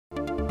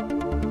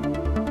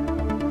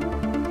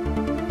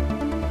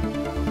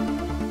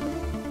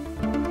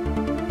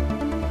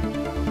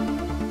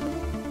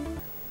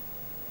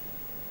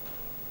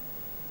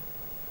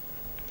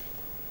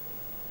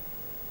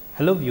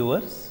Hello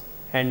viewers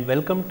and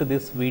welcome to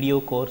this video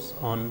course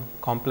on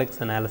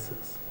complex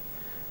analysis.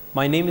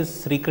 My name is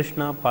Sri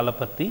Krishna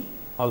Palapatti,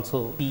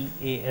 also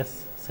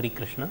PAS Sri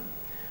Krishna,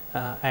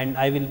 and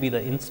I will be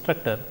the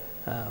instructor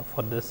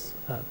for this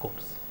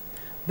course.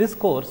 This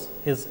course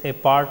is a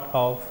part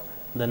of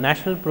the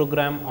National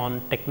Program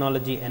on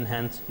Technology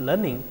Enhanced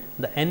Learning,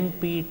 the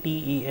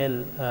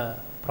NPTEL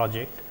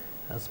project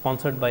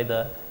sponsored by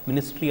the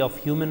Ministry of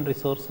Human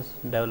Resources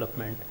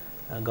Development,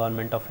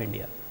 Government of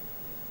India.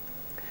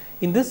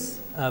 In this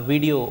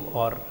video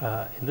or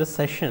in this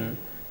session,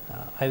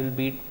 I will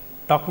be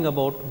talking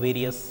about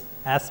various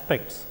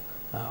aspects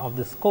of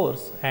this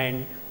course,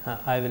 and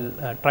I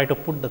will try to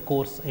put the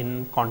course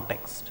in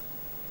context.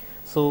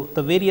 So,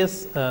 the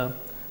various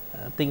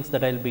things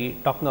that I will be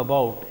talking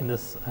about in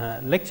this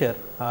lecture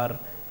are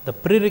the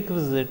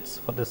prerequisites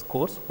for this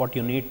course, what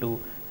you need to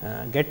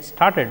get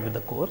started with the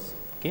course,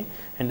 okay.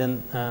 And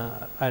then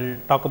I will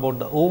talk about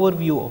the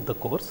overview of the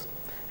course,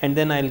 and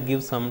then I will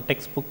give some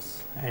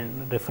textbooks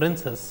and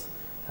references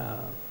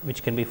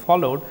which can be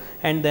followed,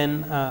 and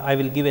then I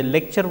will give a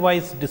lecture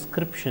wise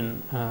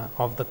description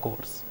of the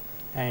course,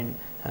 and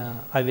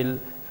I will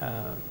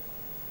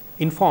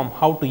inform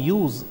how to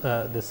use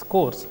this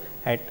course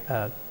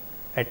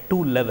at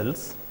two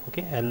levels.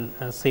 Okay. I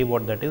will say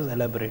what that is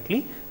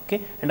elaborately,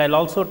 okay. And I will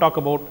also talk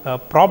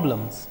about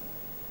problems.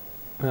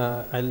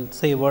 I will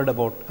say a word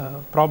about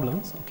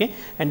problems, okay.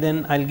 And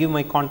then I will give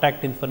my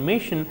contact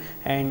information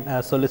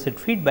and solicit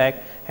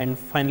feedback, and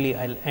finally,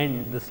 I will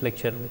end this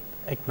lecture with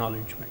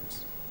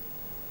acknowledgements.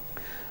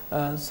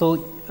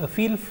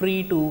 Feel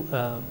free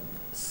to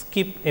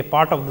skip a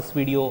part of this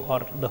video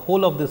or the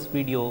whole of this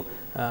video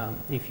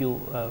if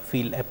you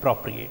feel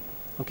appropriate.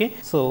 Okay.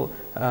 So,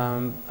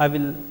 I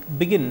will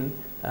begin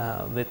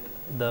with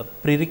the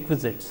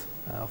prerequisites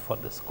for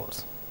this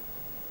course.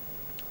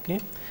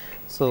 Okay.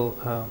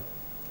 So,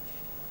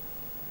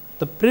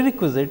 the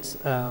prerequisites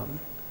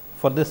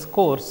for this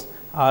course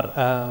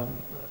are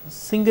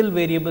single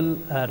variable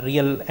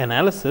real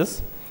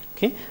analysis.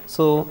 Okay.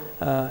 So,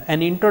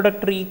 an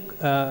introductory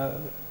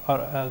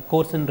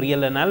course in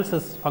real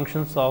analysis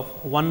functions of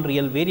one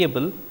real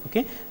variable,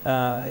 okay,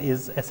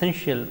 is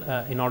essential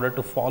in order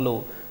to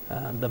follow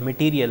the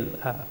material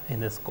in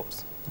this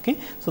course. Okay.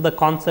 So, the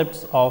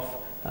concepts of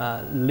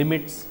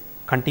limits,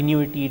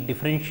 continuity,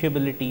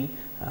 differentiability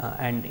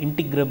and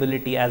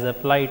integrability as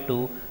applied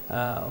to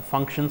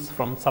functions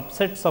from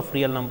subsets of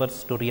real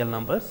numbers to real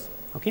numbers,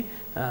 okay,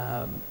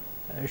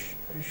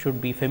 should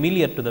be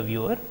familiar to the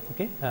viewer,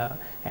 okay,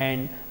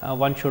 and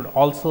one should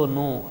also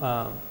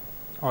know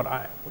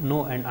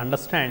know and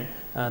understand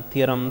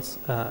theorems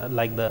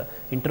like the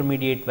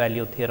intermediate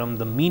value theorem,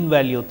 the mean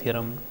value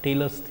theorem,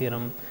 Taylor's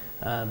theorem,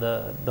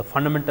 the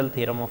fundamental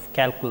theorem of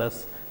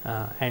calculus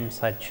and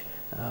such,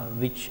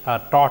 which are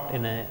taught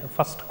in a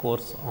first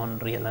course on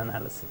real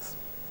analysis.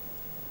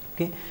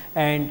 Okay.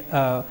 And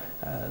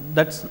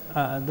that's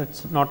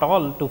not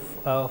all. To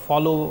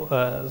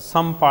follow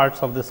some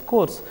parts of this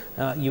course,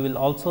 you will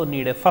also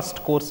need a first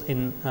course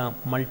in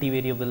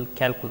multivariable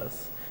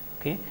calculus.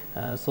 Okay.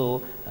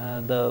 So,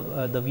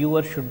 the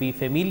viewer should be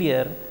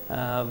familiar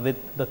with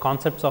the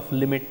concepts of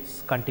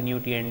limits,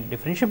 continuity and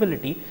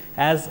differentiability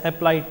as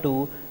applied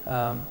to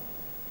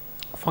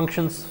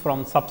functions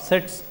from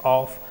subsets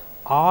of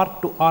R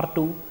to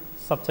R2,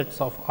 subsets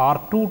of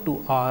R2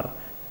 to R,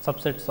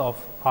 subsets of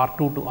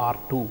R2 to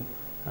R2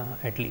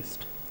 at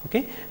least.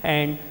 Okay.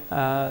 And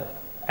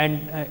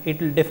it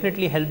will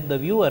definitely help the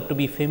viewer to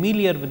be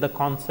familiar with the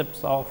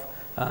concepts of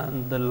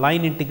the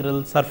line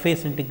integral,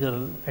 surface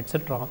integral,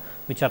 etc.,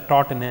 which are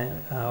taught in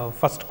a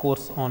first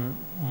course on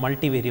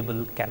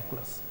multivariable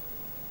calculus.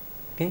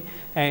 Okay.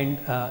 And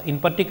in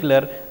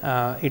particular,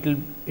 it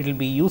will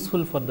be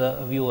useful for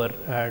the viewer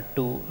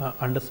to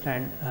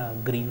understand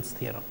Green's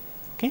theorem.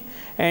 Okay.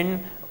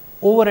 And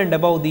over and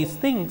above these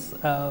things,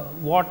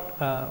 what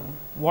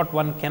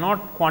one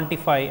cannot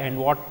quantify and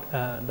what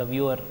the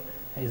viewer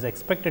is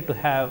expected to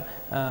have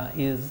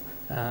is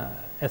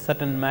a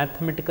certain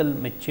mathematical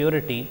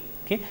maturity.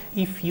 Okay.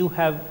 If you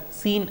have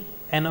seen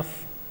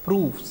enough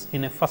proofs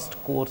in a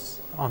first course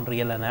on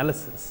real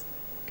analysis,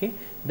 okay,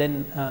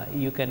 then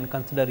you can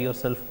consider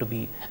yourself to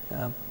be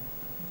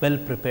well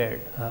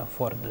prepared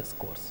for this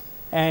course.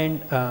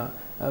 And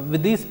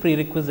with these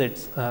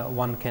prerequisites,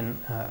 one can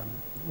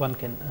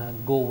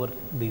go over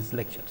these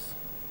lectures.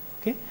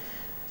 Okay.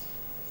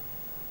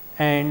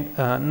 And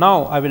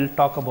now, I will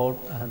talk about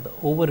the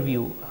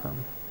overview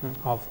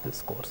of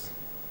this course.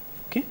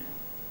 Okay.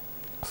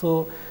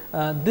 So,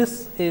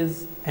 this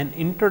is an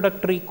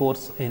introductory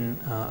course in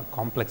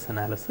complex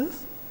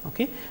analysis.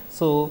 Okay.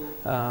 So,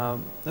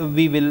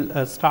 we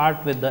will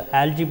start with the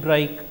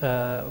algebraic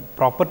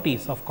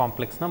properties of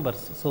complex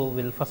numbers. So,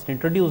 we will first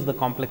introduce the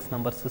complex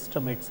number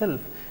system itself,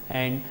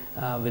 and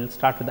we will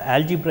start with the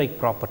algebraic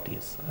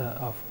properties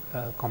of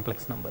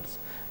complex numbers.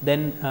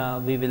 Then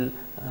we will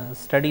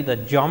study the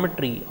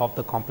geometry of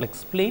the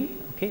complex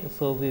plane, Okay.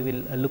 So, we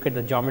will look at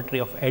the geometry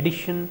of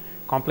addition,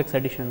 complex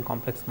addition and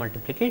complex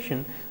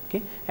multiplication,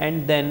 okay.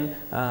 And then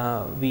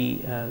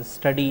we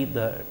study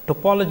the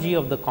topology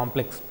of the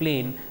complex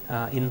plane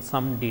in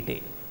some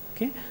detail.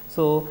 Okay.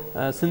 So,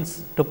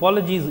 since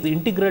topology is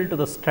integral to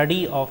the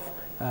study of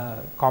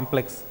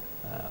complex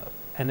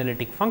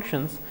analytic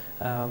functions,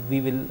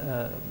 we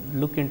will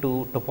look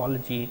into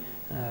topology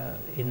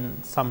in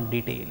some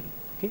detail,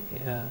 okay.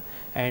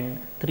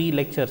 And 3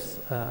 lectures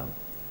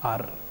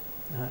are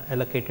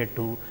allocated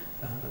to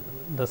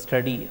the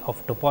study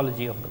of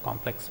topology of the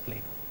complex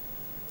plane.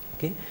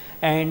 Okay.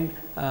 And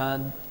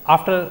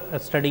after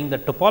studying the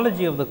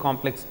topology of the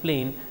complex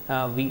plane,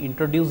 we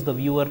introduce the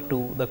viewer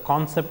to the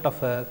concept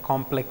of a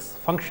complex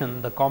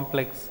function, the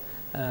complex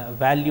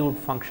valued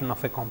function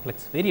of a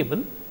complex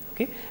variable.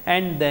 Okay.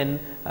 And then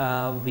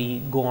we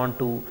go on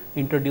to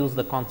introduce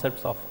the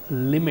concepts of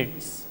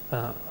limits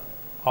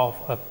of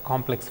a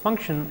complex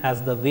function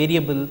as the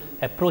variable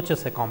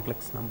approaches a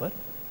complex number,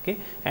 okay.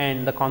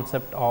 And the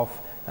concept of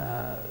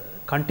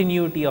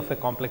continuity of a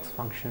complex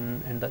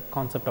function and the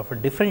concept of a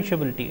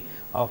differentiability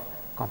of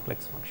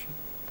complex function.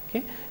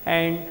 Okay.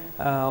 And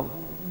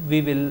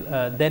we will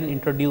then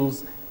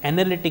introduce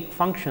analytic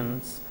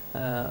functions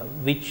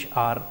which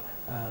are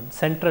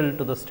central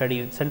to the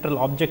study, central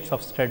objects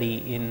of study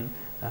in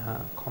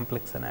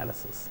complex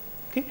analysis.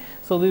 Okay.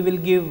 So, we will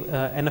give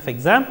enough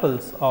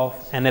examples of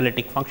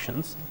analytic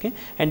functions, okay.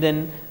 And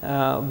then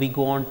we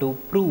go on to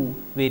prove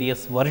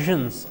various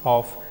versions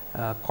of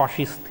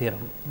Cauchy's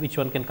theorem, which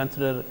one can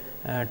consider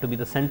to be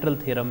the central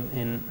theorem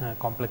in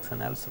complex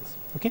analysis.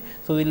 Okay.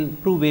 So, we will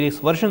prove various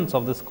versions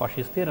of this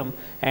Cauchy's theorem,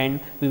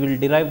 and we will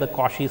derive the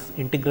Cauchy's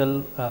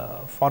integral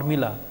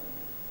formula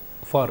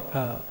for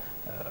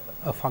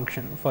a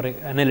function, for an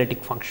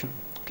analytic function.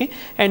 Okay.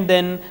 And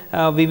then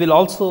we will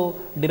also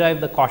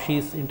derive the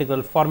Cauchy's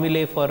integral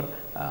formulae for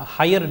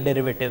higher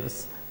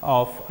derivatives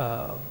of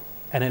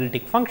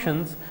analytic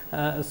functions.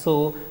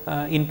 So,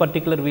 in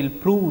particular we will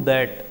prove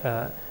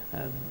that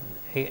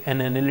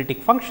an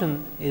analytic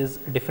function is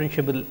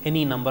differentiable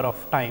any number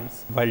of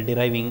times while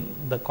deriving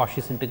the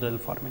Cauchy's integral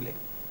formulae.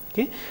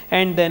 Okay.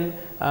 And then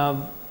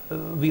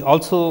we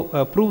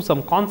also prove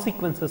some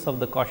consequences of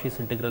the Cauchy's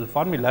integral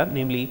formula,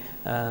 namely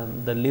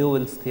the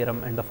Liouville's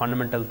theorem and the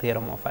fundamental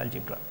theorem of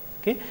algebra.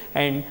 Okay.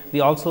 And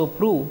we also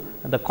prove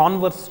the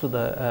converse to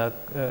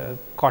the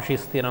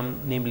Cauchy's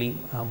theorem, namely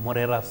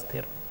Morera's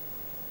theorem.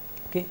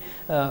 Okay.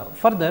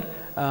 Further,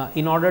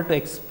 in order to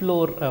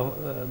explore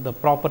the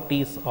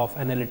properties of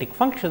analytic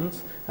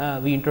functions,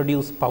 we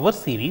introduce power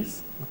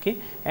series, okay,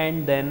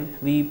 and then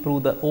we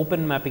prove the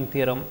open mapping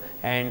theorem,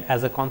 and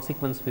as a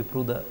consequence we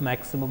prove the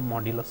maximum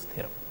modulus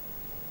theorem.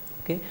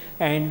 Okay.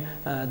 And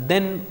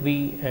then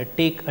we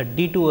take a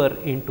detour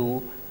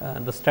into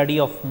the study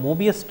of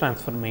Mobius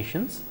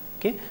transformations.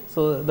 Okay.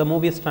 So, the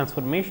Mobius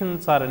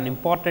transformations are an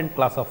important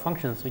class of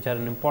functions which are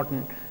an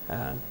important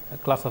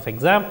class of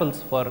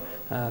examples for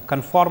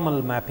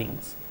conformal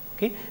mappings,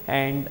 okay.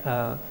 And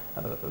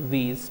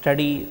we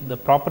study the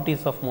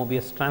properties of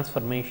Mobius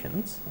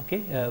transformations,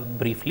 okay,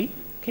 briefly,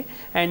 okay.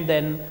 And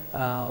then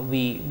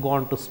we go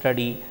on to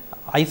study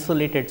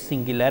isolated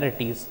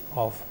singularities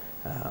of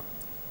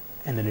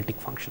analytic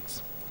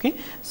functions. Okay.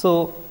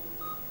 So,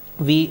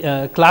 we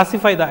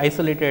classify the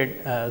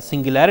isolated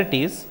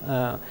singularities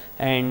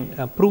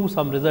and prove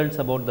some results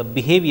about the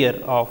behavior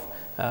of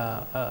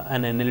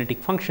an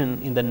analytic function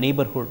in the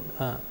neighborhood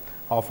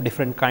of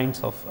different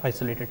kinds of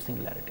isolated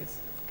singularities.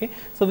 Okay.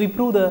 So, we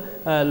prove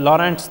the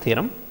Laurent's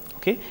theorem,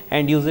 okay,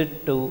 and use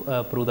it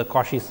to prove the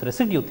Cauchy's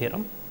residue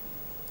theorem,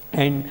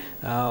 and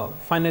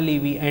finally,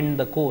 we end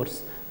the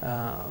course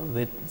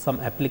with some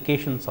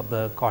applications of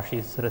the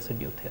Cauchy's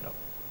residue theorem.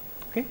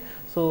 Okay.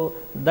 So,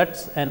 that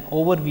is an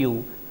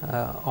overview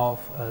of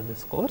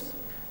this course.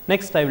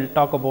 Next, I will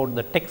talk about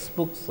the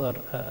textbooks or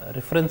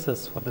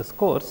references for this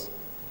course.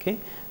 Okay.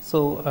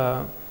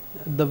 So,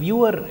 the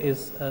viewer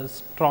is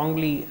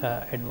strongly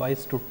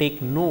advised to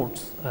take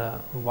notes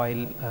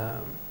while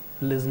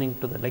listening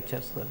to the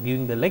lectures,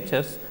 viewing the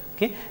lectures,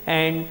 okay,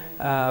 and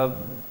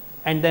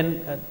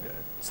then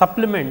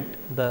supplement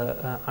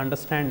the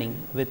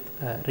understanding with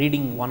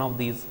reading one of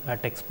these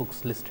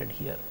textbooks listed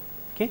here.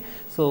 Okay.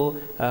 So,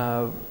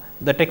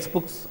 the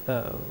textbooks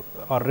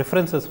or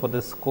references for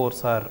this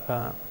course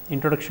are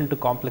Introduction to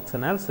Complex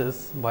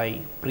Analysis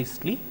by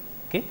Priestley,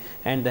 okay,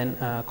 and then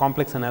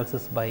Complex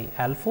Analysis by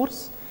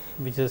Alfors,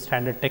 which is a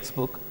standard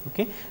textbook,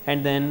 okay.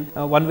 And then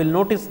one will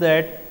notice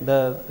that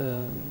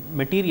the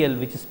material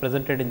which is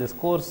presented in this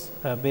course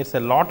bears a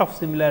lot of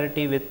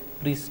similarity with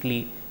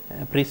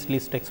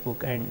Priestley's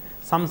textbook and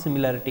some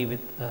similarity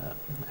with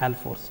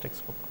Alfors'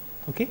 textbook,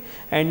 okay.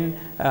 And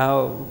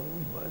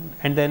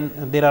then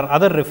there are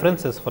other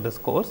references for this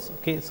course,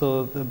 okay.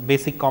 So, the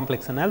basic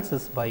complex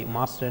analysis by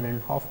Marsden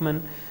and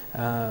Hoffman,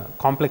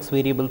 complex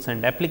variables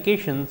and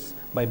applications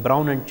by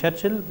Brown and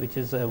Churchill, which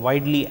is a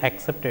widely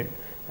accepted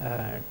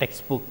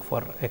textbook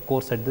for a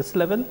course at this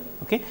level,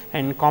 okay,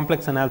 and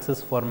complex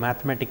analysis for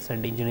mathematics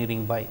and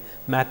engineering by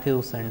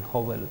Matthews and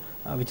Howell,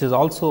 which is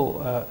also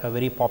a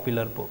very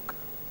popular book.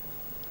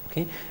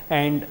 Okay.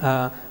 And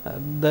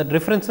the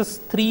references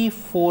 3,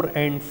 4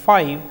 and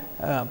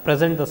 5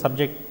 present the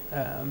subject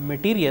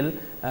material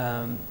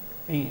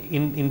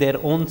in their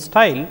own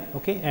style,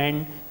 okay,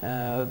 and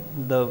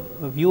the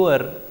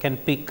viewer can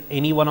pick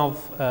any one of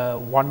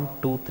 1,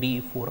 2, 3,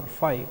 4 or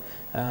 5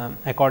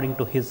 according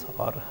to his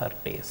or her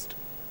taste.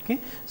 Okay.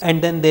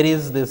 And then there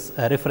is this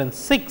reference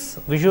 6,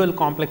 Visual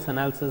Complex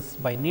Analysis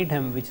by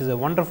Needham, which is a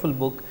wonderful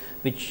book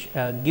which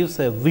gives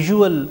a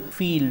visual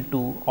feel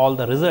to all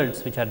the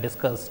results which are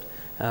discussed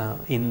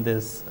in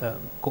this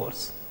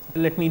course.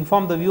 Let me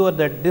inform the viewer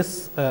that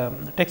this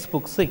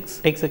textbook 6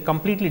 takes a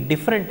completely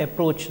different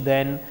approach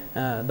than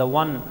the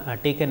one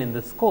taken in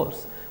this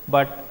course,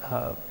 but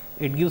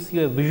it gives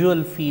you a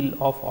visual feel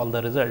of all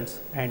the results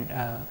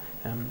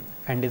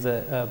and is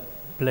a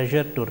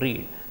pleasure to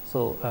read.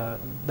 So,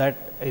 that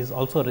is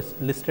also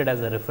listed as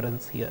a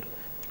reference here.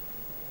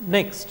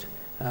 Next,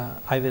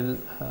 I will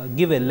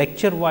give a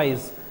lecture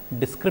wise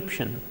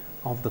description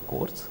of the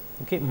course,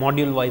 okay,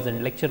 module wise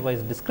and lecture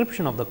wise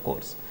description of the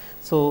course.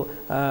 So,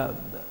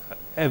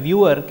 a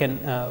viewer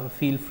can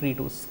feel free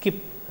to skip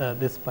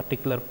this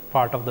particular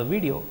part of the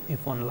video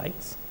if one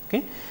likes.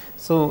 Okay.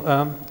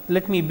 So,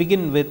 let me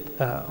begin with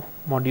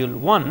module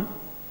 1.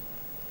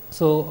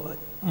 So,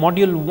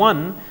 module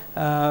 1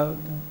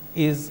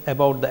 is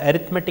about the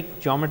arithmetic,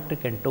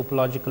 geometric and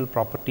topological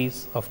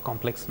properties of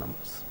complex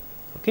numbers.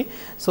 Okay.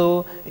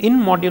 So, in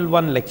module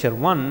 1 lecture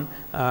 1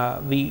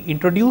 we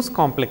introduce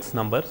complex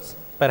numbers.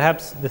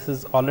 Perhaps this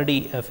is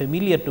already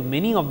familiar to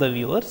many of the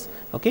viewers,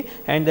 okay,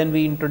 and then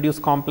we introduce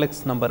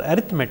complex number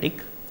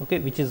arithmetic, okay,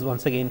 which is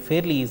once again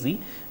fairly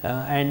easy,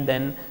 and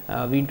then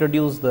we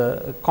introduce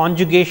the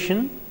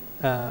conjugation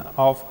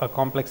of a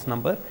complex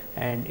number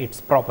and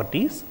its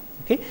properties.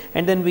 Okay.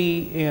 And then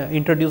we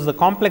introduce the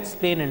complex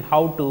plane and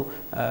how to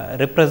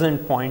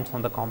represent points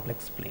on the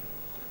complex plane.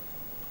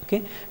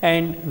 Okay.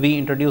 And we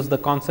introduce the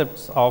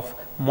concepts of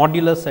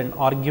modulus and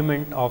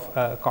argument of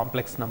a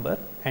complex number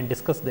and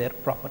discuss their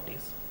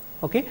properties.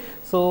 Okay.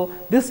 So,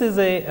 this is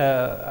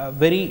a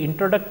very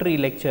introductory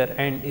lecture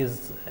and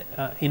is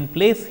in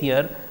place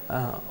here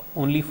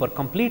only for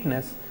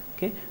completeness.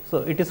 Okay. So,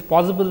 it is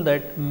possible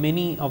that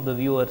many of the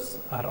viewers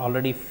are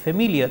already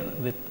familiar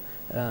with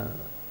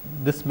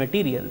this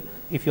material.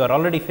 If you are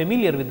already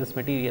familiar with this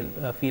material,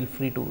 feel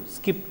free to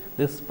skip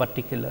this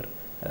particular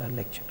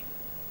lecture.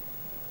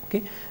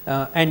 Okay.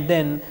 And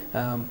then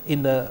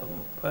in the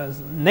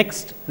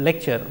next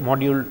lecture,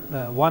 module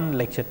 1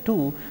 lecture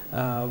 2,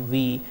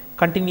 we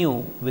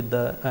continue with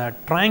the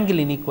triangle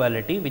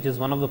inequality, which is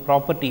one of the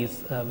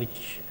properties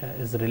which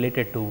is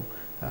related to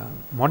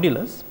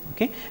modulus.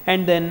 Okay.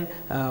 And then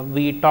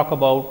we talk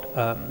about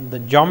the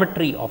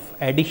geometry of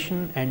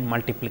addition and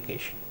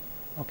multiplication,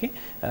 okay,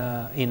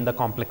 in the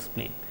complex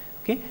plane.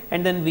 Okay.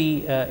 And then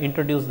we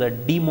introduce the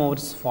De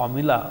Moivre's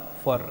formula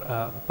for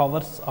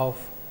powers of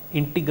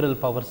integral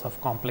powers of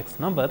complex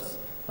numbers.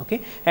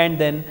 Okay. And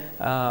then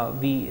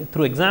we,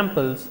 through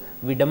examples,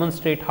 we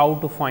demonstrate how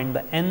to find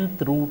the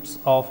nth roots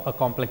of a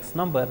complex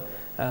number,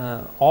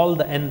 all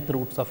the nth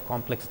roots of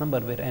complex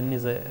number where n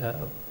is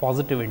a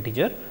positive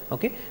integer.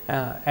 Okay.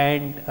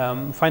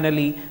 And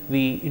finally,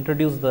 we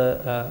introduce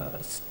the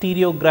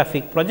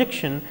stereographic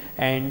projection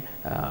and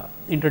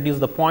introduce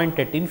the point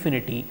at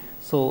infinity.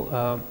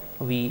 So,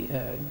 we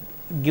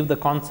give the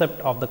concept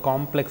of the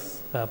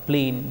complex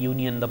plane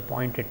union the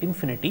point at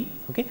infinity,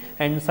 okay,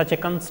 and such a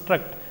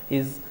construct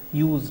is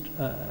used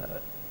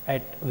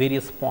at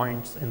various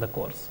points in the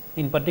course.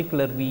 In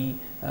particular, we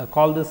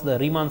call this the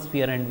Riemann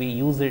sphere and we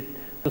use it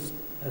to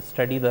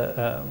study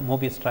the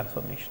Mobius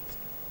transformations.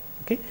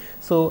 Okay.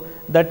 So,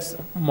 that is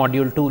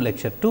module 2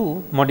 lecture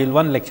 2, module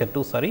 1 lecture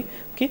 2, sorry.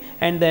 Okay.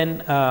 And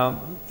then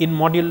in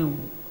module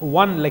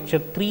 1 lecture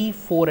 3,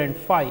 4 and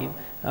 5,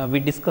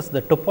 we discuss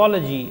the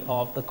topology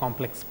of the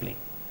complex plane.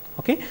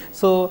 Okay.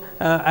 So,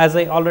 as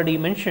I already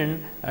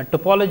mentioned,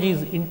 topology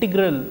is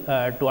integral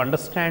to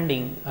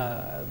understanding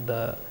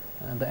the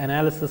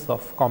analysis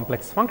of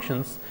complex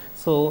functions.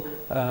 So,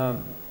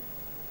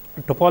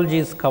 topology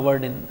is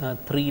covered in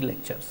 3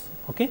 lectures.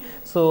 Okay.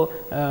 So,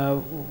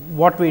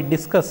 what we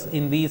discuss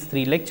in these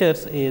 3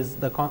 lectures is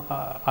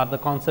are the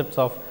concepts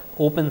of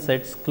open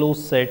sets,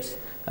 closed sets,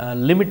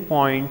 limit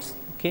points,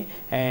 okay,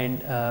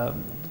 and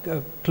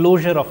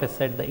closure of a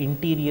set, the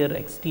interior,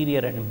 exterior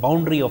and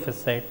boundary of a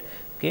set.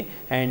 Okay.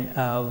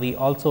 And we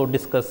also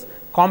discuss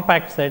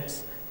compact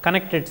sets,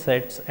 connected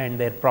sets and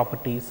their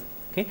properties.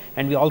 Okay.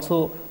 And we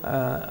also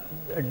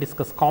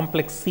discuss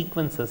complex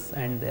sequences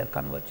and their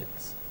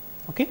convergence.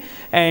 Okay.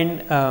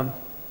 And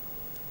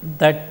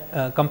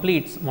that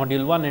completes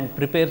module 1 and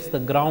prepares the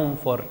ground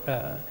for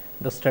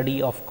the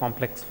study of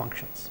complex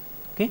functions.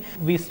 Okay.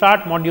 We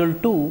start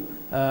module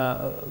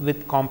 2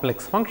 with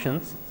complex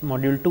functions.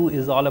 Module 2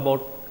 is all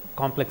about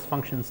complex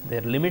functions,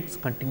 their limits,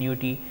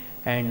 continuity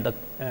and the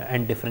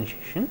and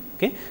differentiation.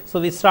 Okay. So,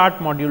 we start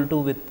module 2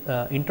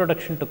 with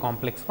introduction to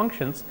complex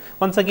functions.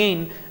 Once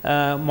again,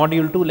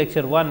 module 2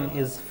 lecture 1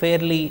 is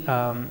fairly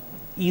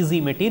easy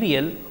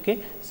material. Okay.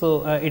 So,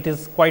 it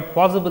is quite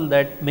possible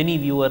that many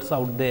viewers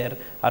out there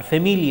are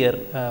familiar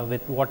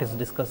with what is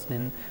discussed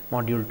in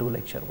module 2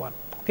 lecture 1.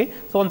 Okay.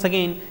 So, once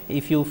again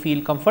if you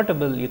feel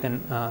comfortable you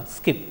can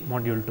skip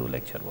module 2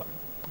 lecture 1.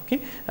 Okay.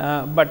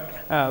 But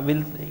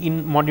we'll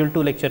in module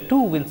 2 lecture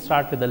 2 we will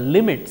start with the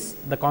limits,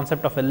 the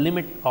concept of a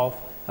limit of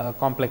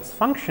complex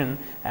function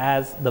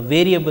as the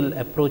variable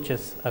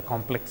approaches a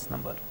complex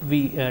number.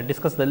 We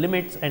discuss the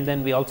limits and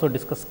then we also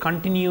discuss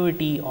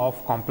continuity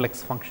of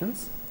complex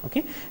functions.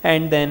 Okay.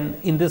 And then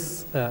in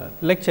this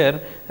lecture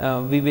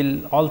we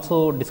will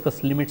also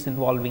discuss limits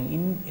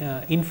involving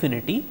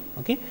infinity.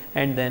 Okay.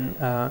 And then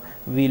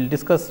we will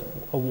discuss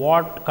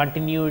what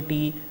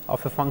continuity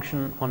of a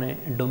function on a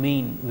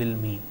domain will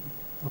mean.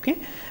 Okay.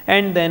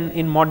 And then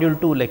in module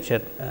 2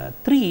 lecture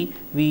 3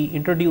 we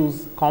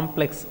introduce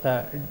complex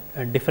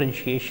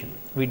differentiation.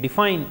 We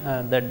define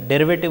the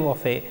derivative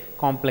of a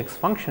complex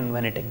function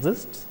when it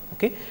exists.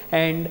 Okay.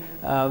 And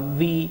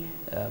we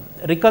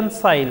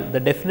reconcile the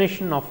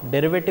definition of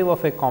derivative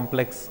of a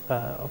complex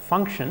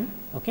function,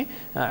 okay,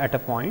 at a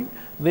point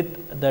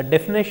with the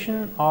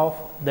definition of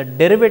the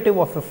derivative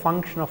of a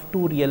function of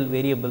two real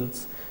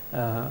variables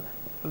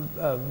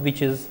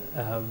which is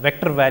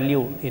vector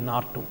value in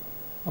R 2.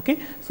 Okay.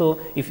 So,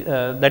 if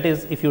that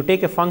is if you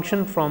take a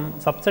function from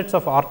subsets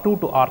of R 2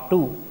 to R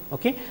 2,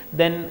 okay,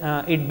 then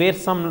it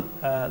bears some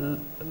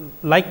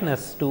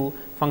likeness to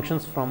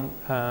functions from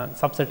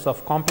subsets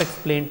of complex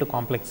plane to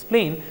complex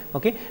plane,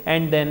 okay,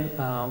 and then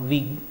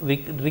we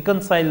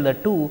reconcile the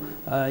two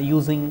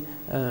using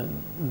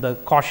the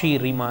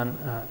Cauchy-Riemann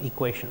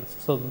equations.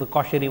 So, the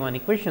Cauchy-Riemann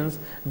equations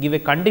give a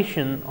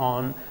condition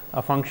on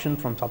a function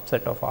from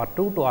subset of R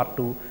 2 to R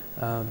 2.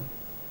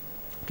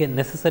 Okay,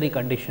 necessary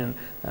condition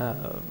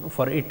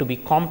for it to be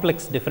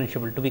complex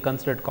differentiable, to be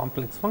considered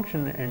complex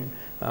function,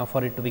 and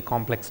for it to be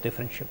complex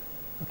differentiable.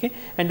 Okay.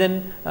 And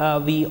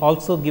then we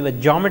also give a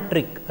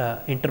geometric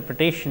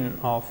interpretation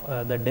of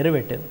the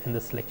derivative in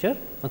this lecture.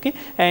 Okay.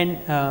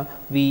 And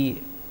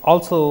we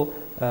also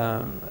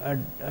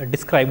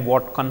describe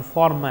what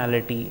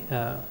conformality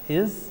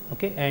is,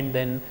 okay, and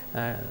then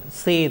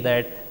say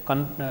that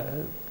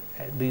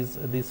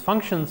these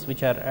functions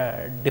which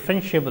are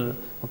differentiable,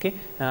 okay,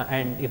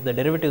 and if the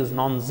derivative is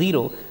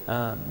non-zero,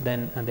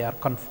 then they are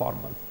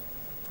conformal.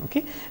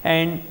 Okay.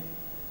 And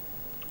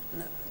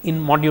in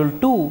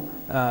module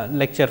 2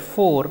 lecture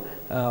 4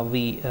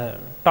 we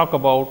talk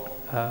about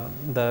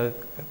the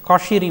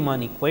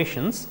Cauchy-Riemann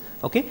equations,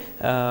 okay,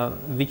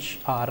 which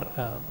are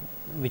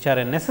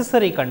a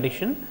necessary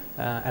condition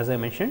as I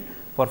mentioned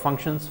for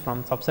functions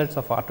from subsets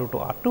of R 2 to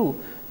R 2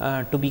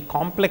 to be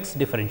complex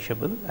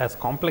differentiable as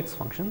complex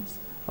functions,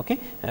 okay,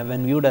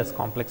 when viewed as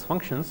complex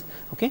functions.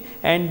 Okay.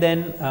 And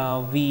then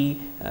we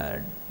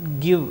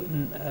give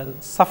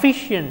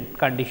sufficient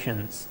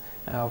conditions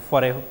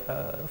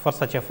for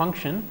such a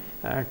function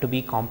to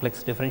be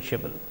complex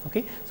differentiable.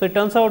 Okay. So, it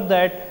turns out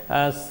that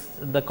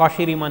the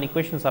Cauchy-Riemann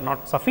equations are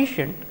not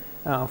sufficient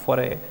for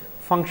a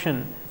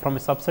function from a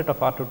subset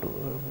of R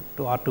 2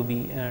 to R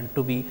 2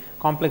 to be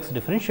complex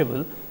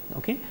differentiable.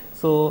 Okay.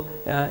 So,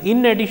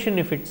 in addition,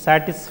 if it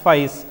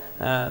satisfies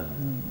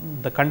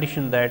the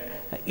condition that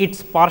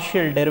its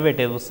partial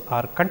derivatives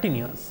are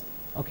continuous,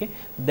 okay,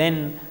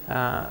 then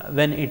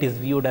when it is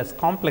viewed as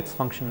complex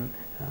function,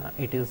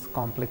 it is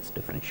complex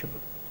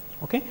differentiable.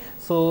 Okay.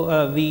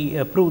 So,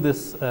 we prove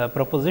this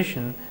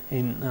proposition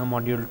in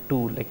module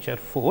 2 lecture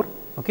 4,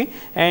 okay,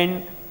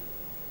 and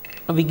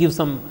we give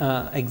some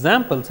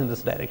examples in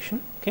this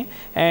direction. Okay.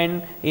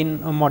 And in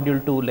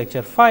module 2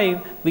 lecture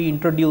 5 we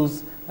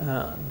introduce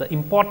the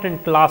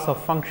important class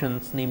of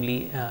functions,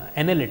 namely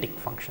analytic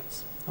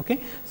functions. Okay.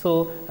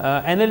 So,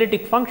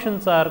 analytic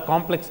functions are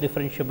complex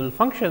differentiable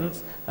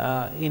functions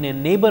in a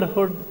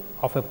neighborhood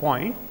of a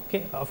point,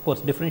 okay, of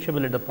course,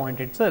 differentiable at the point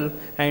itself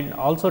and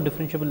also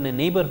differentiable in a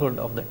neighborhood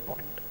of that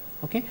point.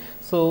 Okay.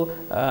 So,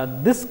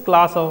 this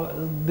class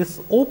of this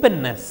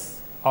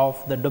openness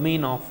of the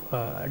domain of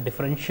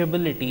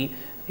differentiability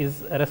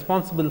is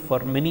responsible for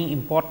many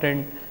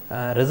important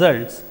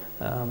results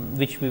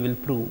which we will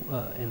prove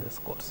in this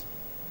course.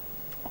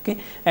 Okay.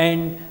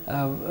 And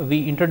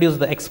we introduce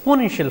the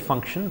exponential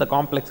function, the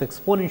complex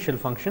exponential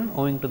function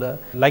owing to the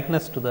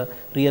likeness to the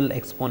real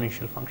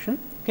exponential function.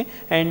 Okay.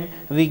 And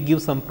we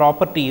give some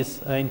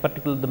properties, in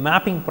particular the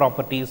mapping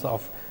properties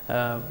of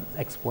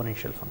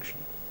exponential function.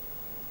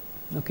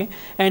 Okay.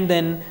 And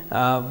then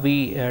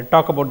we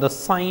talk about the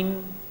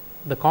sine,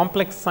 the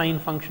complex sine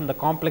function, the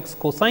complex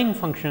cosine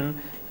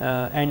function,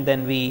 and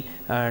then we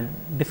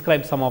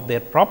describe some of their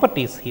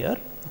properties here.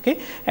 Okay.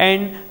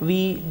 And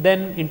we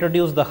then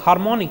introduce the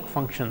harmonic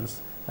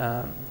functions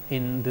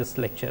in this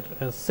lecture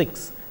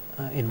 6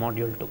 in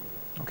module 2.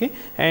 Okay.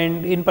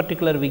 And in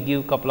particular we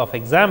give couple of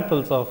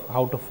examples of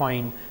how to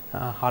find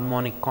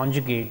harmonic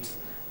conjugates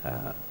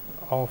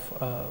of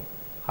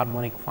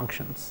harmonic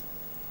functions,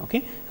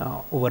 okay,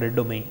 over a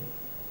domain.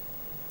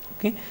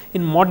 Okay.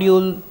 In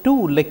module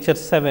 2 lecture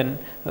 7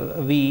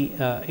 we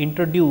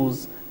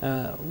introduce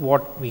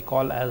what we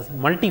call as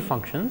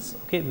multifunctions.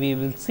 Okay. We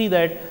will see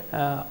that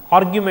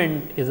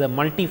argument is a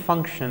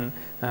multifunction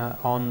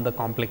on the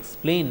complex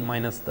plane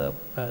minus the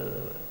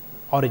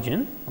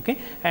origin, okay.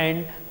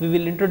 And we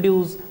will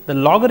introduce the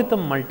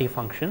logarithm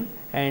multifunction,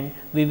 and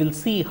we will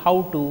see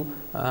how to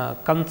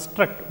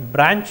construct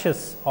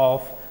branches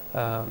of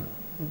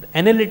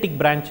analytic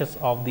branches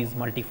of these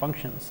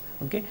multifunctions.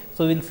 Okay.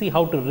 So, we will see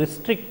how to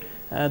restrict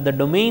the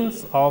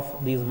domains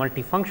of these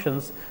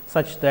multifunctions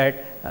such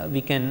that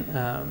we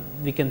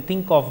can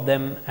think of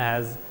them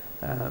as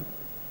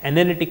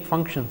analytic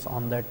functions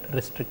on that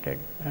restricted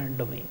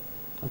domain,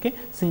 okay.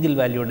 Single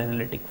valued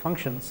analytic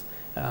functions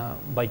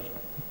by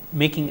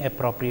making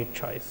appropriate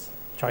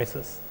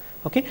choices,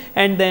 okay.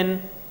 And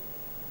then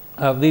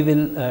we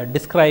will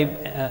describe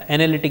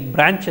analytic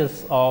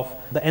branches of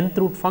the nth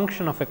root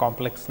function of a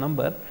complex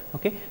number,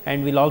 okay.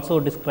 And we will also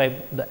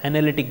describe the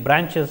analytic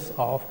branches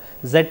of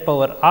z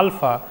power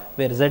alpha,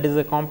 where z is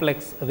a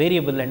complex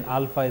variable and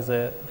alpha is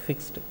a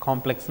fixed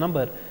complex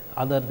number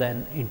other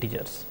than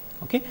integers,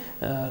 okay.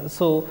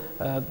 So,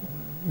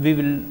 we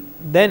will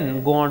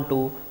then go on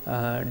to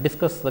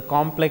discuss the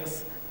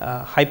complex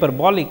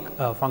hyperbolic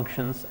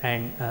functions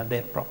and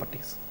their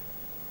properties.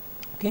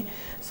 Okay.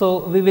 So,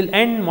 we will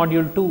end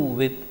module 2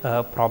 with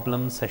a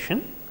problem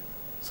session.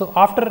 So,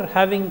 after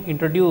having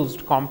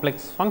introduced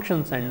complex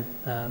functions and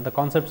the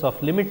concepts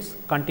of limits,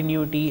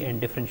 continuity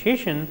and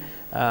differentiation,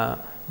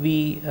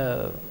 we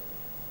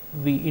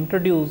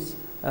introduce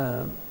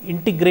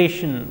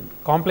integration,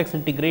 complex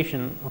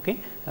integration, okay,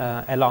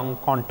 along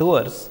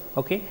contours,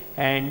 okay,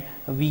 and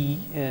we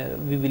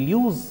will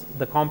use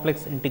the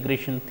complex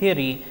integration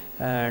theory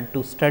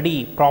to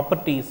study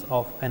properties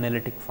of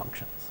analytic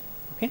functions.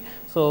 Okay.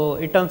 So,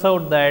 it turns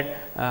out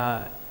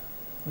that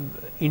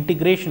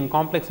integration,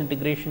 complex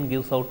integration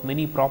gives out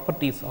many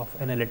properties of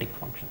analytic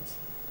functions.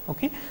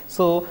 Okay.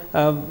 So,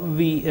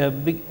 we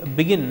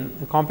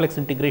begin complex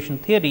integration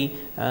theory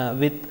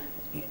with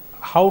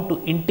how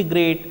to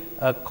integrate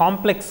a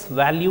complex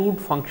valued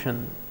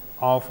function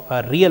of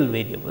a real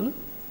variable,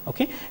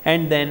 okay.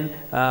 And then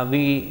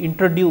we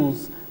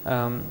introduce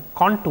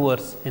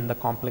contours in the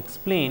complex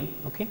plane,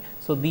 okay.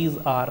 So, these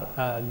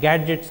are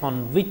gadgets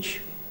on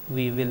which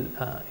we will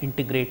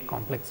integrate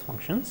complex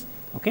functions,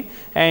 okay.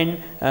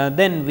 And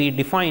then we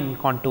define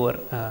contour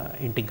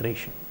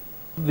integration.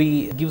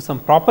 We give some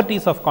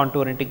properties of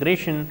contour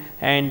integration,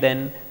 and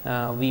then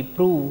we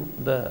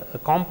prove the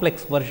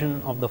complex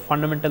version of the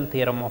fundamental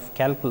theorem of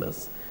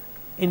calculus.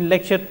 In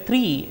lecture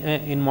 3,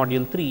 in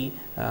module 3,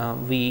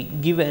 we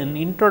give an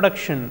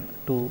introduction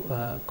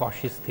to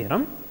Cauchy's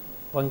theorem.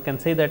 One can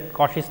say that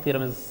Cauchy's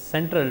theorem is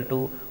central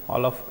to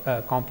all of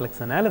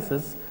complex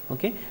analysis,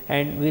 okay.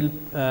 And we will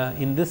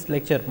in this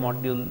lecture,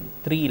 module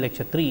 3,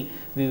 lecture 3,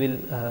 we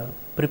will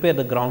prepare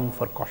the ground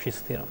for Cauchy's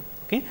theorem.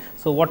 Okay.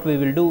 So, what we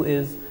will do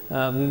is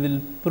we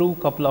will prove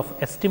couple of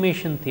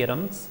estimation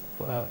theorems,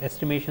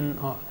 estimation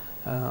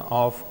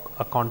of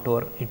a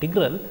contour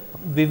integral.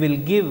 We will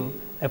give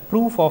a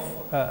proof of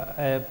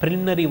a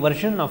preliminary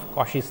version of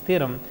Cauchy's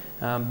theorem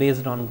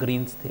based on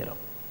Green's theorem.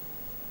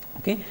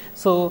 Okay.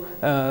 So,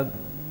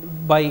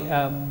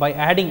 by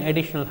adding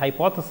additional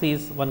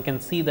hypotheses, one can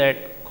see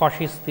that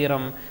Cauchy's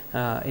theorem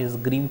is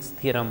Green's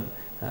theorem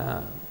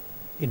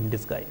in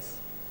disguise.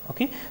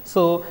 Okay.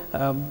 So,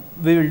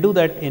 we will do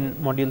that in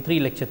module 3,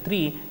 lecture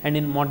 3, and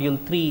in module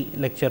 3,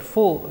 lecture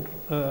 4,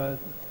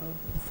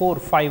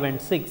 5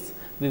 and 6,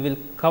 we will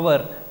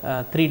cover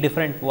 3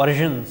 different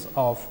versions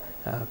of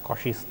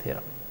Cauchy's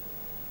theorem.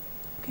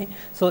 Okay.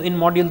 So, in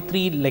module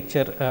 3,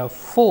 lecture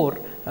 4,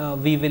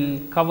 we will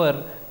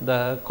cover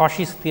the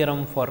Cauchy's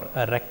theorem for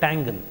a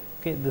rectangle.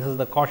 Okay. This is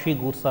the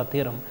Cauchy-Gursa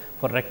theorem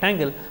for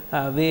rectangle,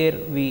 where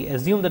we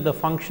assume that the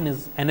function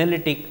is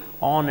analytic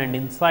on and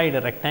inside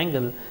a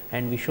rectangle,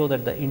 and we show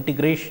that the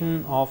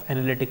integration of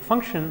analytic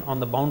function on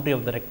the boundary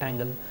of the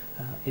rectangle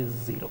is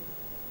 0.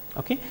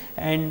 Okay.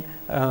 And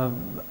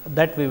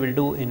that we will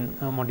do in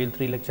module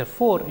 3, lecture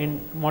 4. In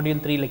module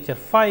 3, lecture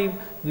 5,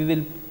 we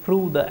will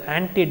prove the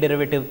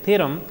antiderivative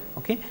theorem,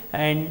 okay,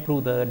 and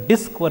prove the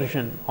disk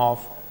version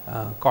of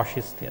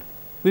Cauchy's theorem.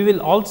 We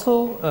will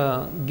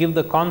also give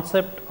the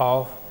concept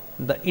of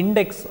the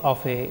index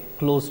of a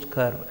closed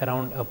curve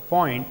around a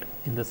point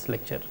in this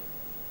lecture.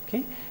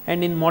 Okay.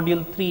 And in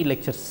module 3,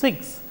 lecture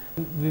 6,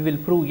 we will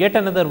prove yet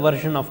another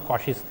version of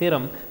Cauchy's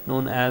theorem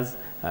known as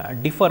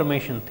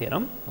deformation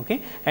theorem.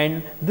 Okay.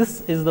 And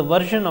this is the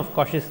version of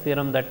Cauchy's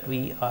theorem that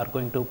we are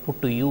going to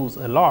put to use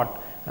a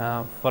lot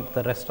for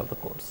the rest of the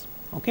course.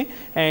 Okay.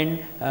 And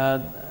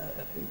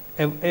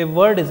a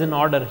word is in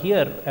order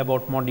here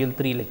about module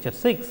 3, lecture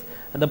 6.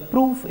 The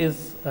proof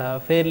is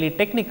fairly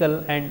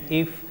technical, and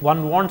if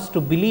one wants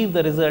to believe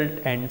the result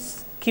and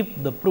skip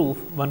the proof,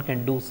 one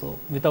can do so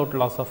without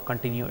loss of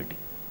continuity.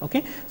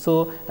 Okay.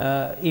 So,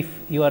 if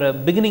you are a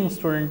beginning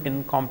student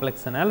in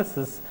complex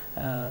analysis,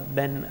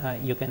 then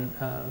you can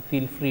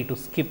feel free to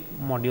skip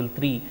module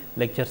 3,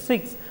 lecture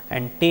 6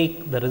 and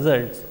take the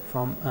results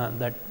from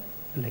that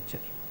lecture.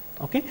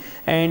 Okay.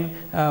 And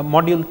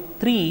module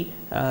 3,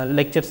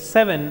 lecture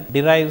 7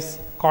 derives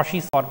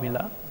Cauchy's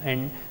formula.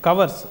 and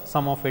covers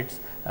some of its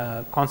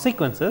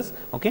consequences.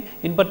 Okay.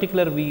 In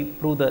particular, we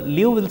prove the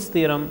Liouville's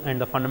theorem and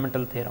the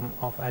fundamental theorem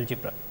of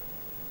algebra.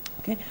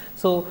 Okay.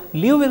 So,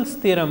 Liouville's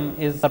theorem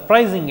is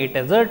surprising. It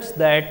asserts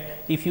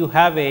that if you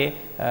have a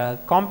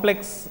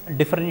complex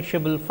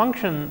differentiable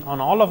function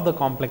on all of the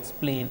complex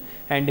plane,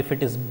 and if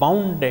it is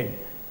bounded,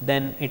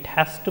 then it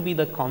has to be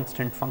the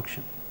constant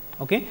function.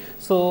 Okay.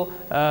 So,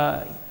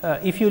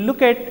 if you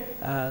look at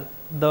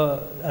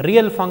the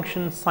real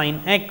function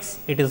sin x,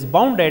 it is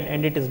bounded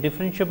and it is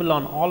differentiable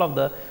on all of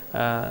the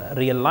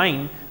real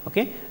line,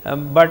 okay.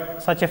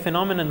 But such a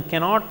phenomenon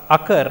cannot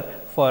occur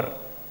for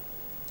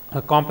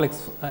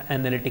complex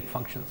analytic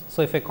functions.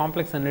 So, if a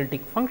complex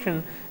analytic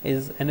function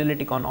is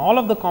analytic on all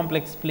of the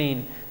complex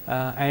plane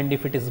and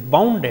if it is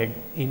bounded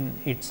in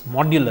its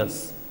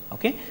modulus,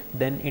 okay,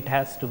 then it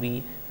has to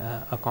be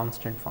a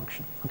constant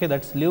function. Okay,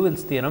 that is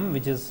Liouville's theorem,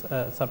 which is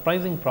a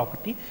surprising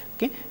property,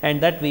 okay,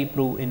 and that we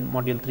prove in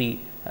module 3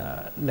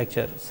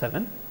 lecture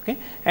 7. Okay,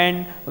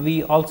 and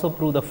we also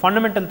prove the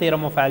fundamental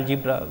theorem of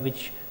algebra,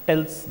 which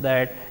tells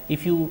that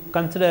if you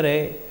consider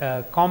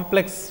a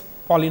complex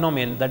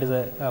polynomial, that is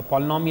a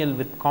polynomial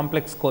with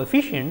complex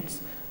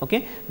coefficients,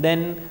 okay,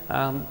 then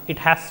it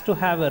has to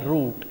have a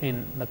root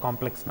in the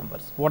complex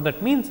numbers. What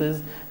that means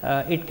is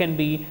it can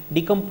be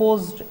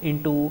decomposed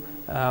into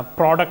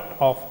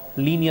product of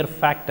linear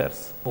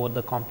factors over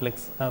the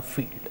complex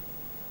field.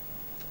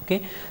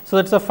 Okay. So,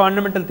 that is a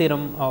fundamental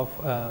theorem of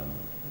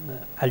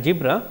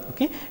algebra,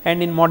 okay.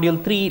 And in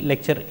module 3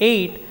 lecture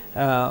 8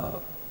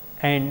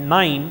 and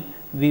 9,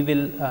 we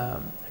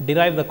will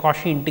derive the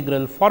Cauchy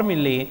integral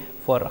formulae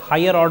for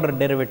higher order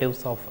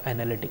derivatives of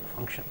analytic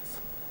functions.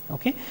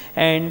 Okay.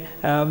 And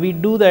we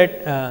do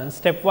that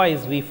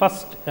stepwise. We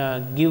first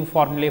give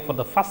formulae for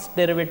the first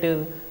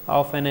derivative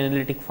of an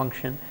analytic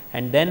function,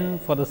 and then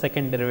for the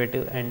second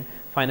derivative, and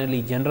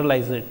finally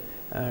generalize it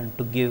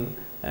to give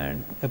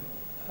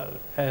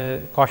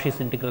Cauchy's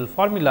integral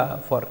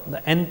formula for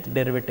the nth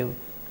derivative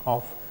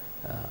of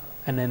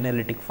an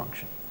analytic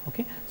function.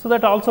 Okay. So,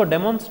 that also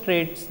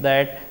demonstrates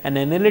that an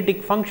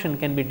analytic function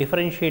can be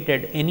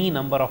differentiated any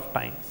number of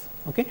times.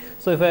 Okay.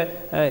 So,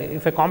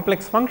 if a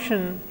complex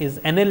function is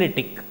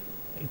analytic,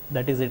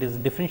 that is, it is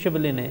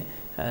differentiable in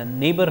a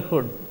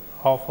neighborhood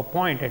of a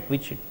point at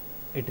which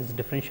it is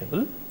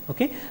differentiable,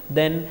 okay,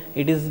 then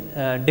it is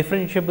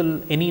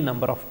differentiable any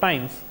number of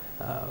times,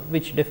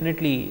 which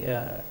definitely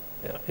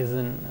is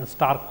in a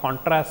stark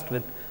contrast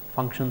with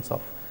functions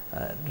of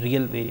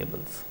real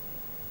variables,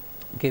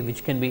 okay,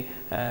 which can be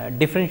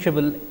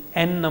differentiable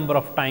n number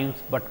of times,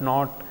 but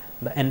not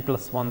the n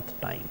plus 1th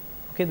time.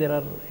 Okay, there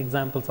are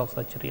examples of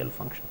such real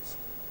functions.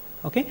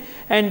 Okay.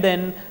 And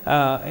then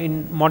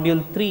in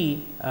module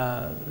 3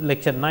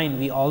 lecture 9,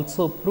 we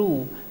also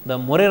prove the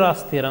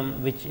Morera's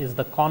theorem, which is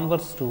the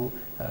converse to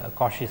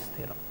Cauchy's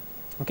theorem.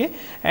 Okay.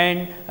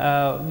 And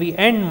we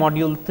end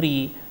module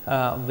 3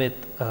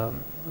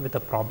 with a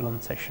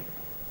problem session.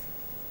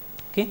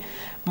 Okay.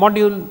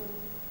 Module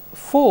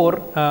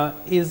 4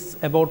 is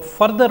about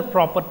further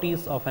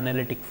properties of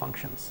analytic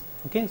functions.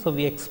 Okay. So,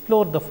 we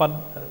explore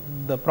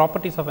the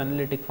properties of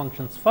analytic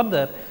functions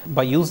further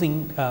by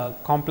using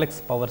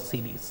complex power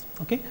series.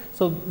 Okay.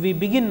 So, we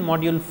begin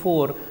module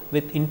 4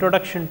 with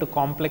introduction to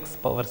complex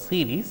power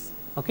series,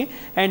 okay,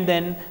 and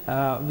then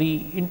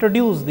we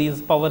introduce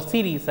these power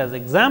series as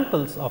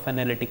examples of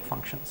analytic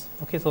functions.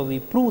 Okay. So, we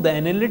prove the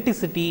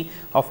analyticity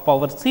of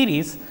power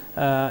series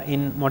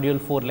in module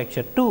 4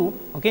 lecture 2.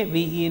 Okay.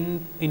 We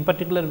in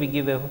particular we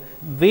give a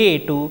way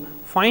to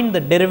find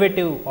the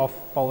derivative of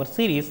power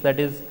series, that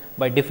is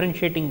by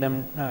differentiating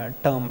them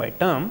term by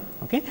term.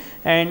 Okay.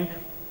 And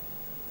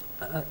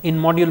in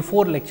module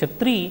 4 lecture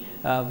 3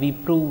 we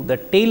prove the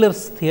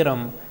Taylor's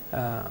theorem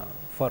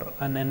for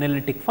an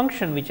analytic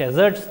function, which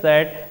asserts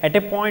that at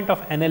a point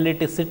of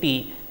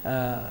analyticity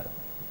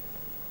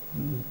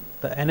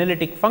the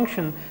analytic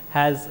function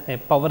has a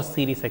power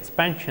series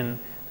expansion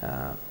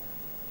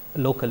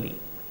locally.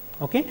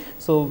 Okay.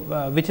 So,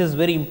 which is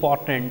very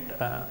important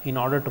in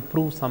order to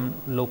prove some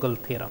local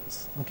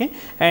theorems. Okay.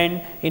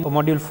 And in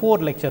module 4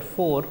 lecture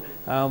 4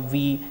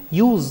 we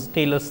use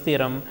Taylor's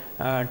theorem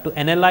to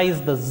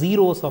analyze the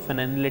zeros of an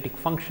analytic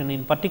function.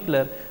 In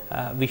particular,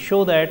 we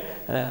show that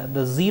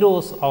the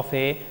zeros of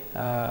a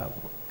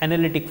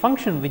analytic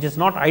function which is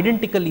not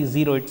identically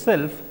 0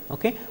 itself,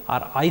 okay,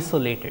 are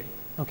isolated.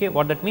 Okay.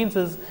 What that means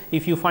is,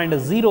 if you find a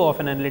 0 of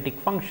an analytic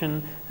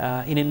function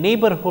in a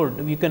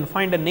neighborhood, you can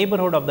find a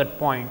neighborhood of that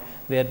point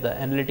where the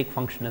analytic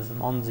function is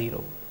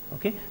non-zero,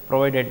 okay,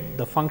 provided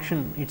the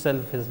function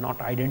itself is not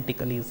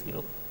identically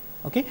 0.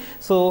 Okay.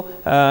 So,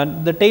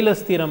 the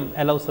Taylor's theorem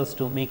allows us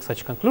to make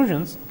such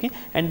conclusions, okay,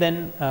 and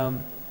then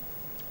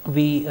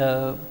we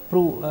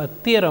prove a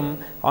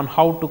theorem on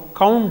how to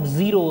count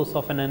zeros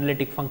of an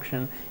analytic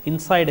function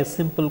inside a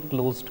simple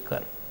closed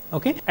curve.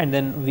 Okay. And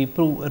then we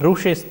prove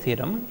Rouché's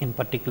theorem in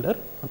particular,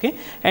 okay.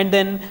 And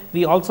then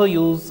we also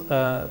use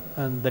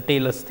the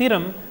Taylor's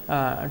theorem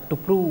to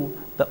prove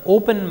the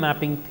open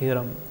mapping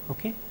theorem,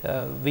 okay,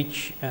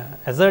 which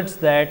asserts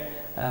that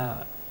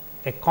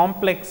a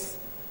complex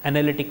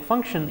analytic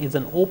function is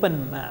an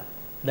open map,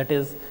 that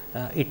is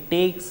it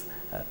takes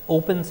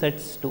open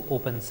sets to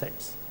open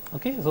sets.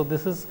 Okay. So,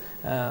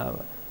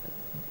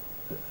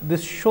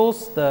 this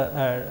shows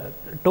the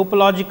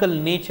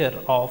topological nature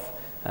of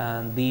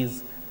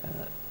these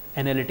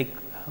analytic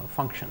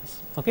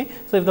functions. Okay.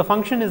 So, if the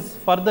function is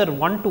further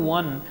one to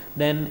one,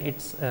 then it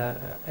is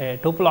a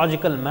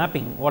topological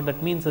mapping. What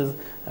that means is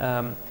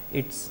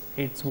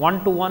it's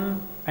one to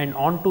one and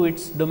onto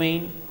its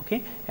domain,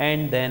 okay,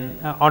 and then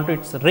onto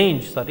its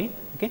range, sorry,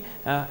 okay,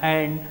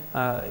 and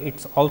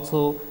it's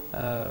also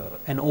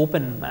an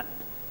open map.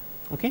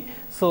 Okay.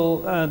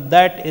 So,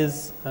 that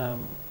is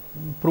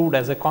proved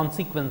as a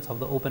consequence of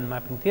the open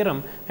mapping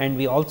theorem, and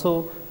we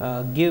also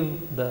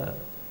give the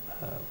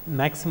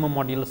maximum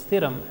modulus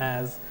theorem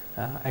as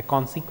a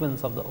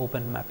consequence of the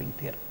open mapping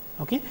theorem.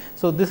 Okay.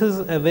 So, this is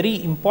a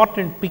very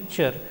important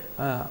picture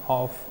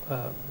of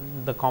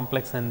the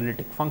complex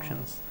analytic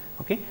functions,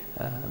 okay,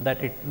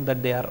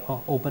 that they are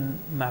open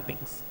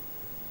mappings.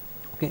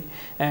 Okay.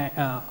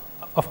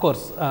 Of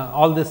course,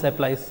 all this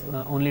applies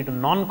only to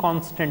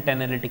non-constant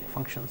analytic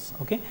functions.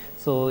 Okay.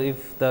 So,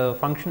 if the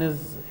function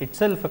is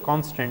itself a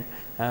constant,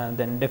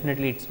 then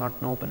definitely it is not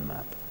an open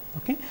map.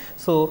 Okay.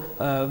 So,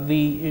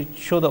 we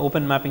show the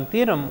open mapping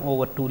theorem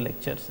over 2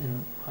 lectures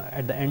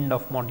at the end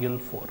of module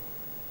 4.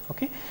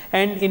 Okay.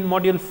 And in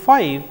module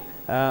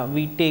 5,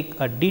 we take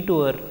a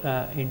detour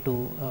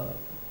into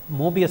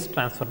Mobius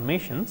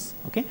transformations.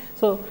 Okay.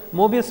 So,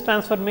 Mobius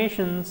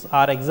transformations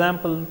are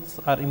examples,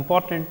 are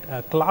important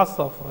class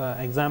of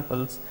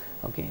examples,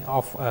 okay,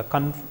 of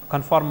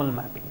conformal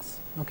mappings.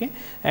 Okay.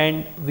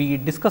 And we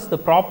discuss the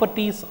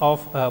properties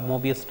of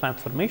Mobius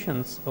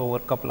transformations over a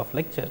couple of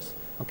lectures,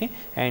 okay,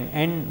 and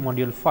end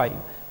module 5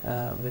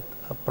 with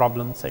a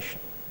problem session.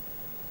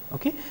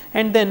 Okay.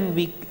 And then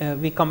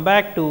we come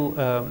back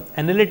to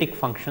analytic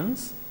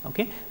functions,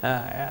 okay,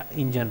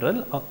 in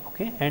general,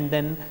 okay, and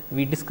then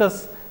we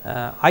discuss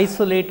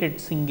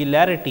isolated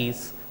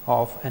singularities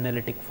of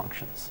analytic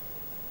functions,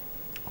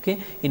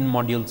 okay, in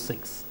module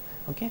 6.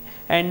 Okay.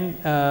 And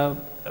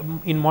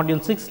in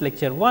module 6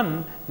 lecture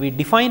 1, we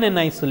define an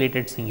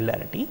isolated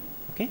singularity,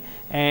 okay,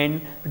 and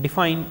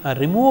define a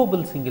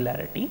removable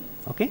singularity,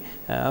 okay,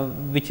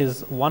 which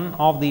is one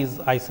of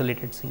these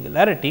isolated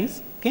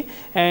singularities. Okay.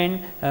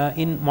 And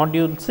in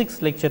module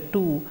 6 lecture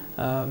 2,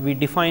 we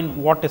define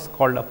what is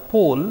called a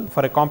pole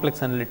for a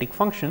complex analytic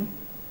function,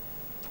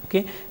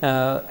 okay,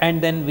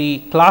 and then we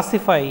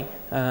classify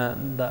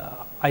the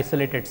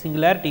isolated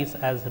singularities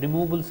as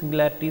removable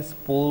singularities,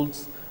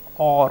 poles,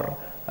 or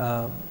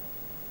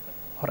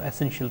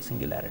essential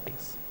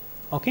singularities.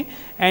 Okay.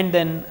 And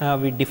then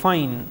we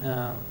define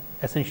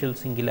essential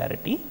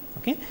singularity,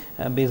 okay,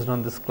 based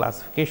on this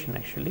classification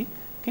actually.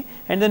 Okay.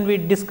 And then we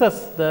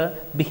discuss the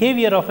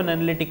behavior of an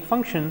analytic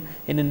function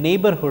in a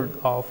neighborhood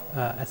of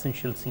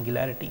essential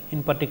singularity.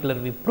 In particular,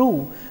 we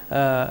prove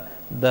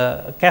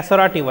the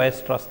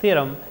Casarati-Weierstrass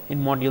theorem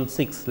in module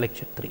 6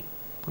 lecture 3.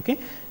 Okay.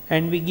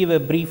 And we give a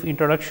brief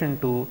introduction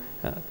to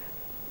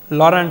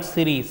Laurent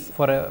series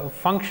for a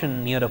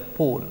function near a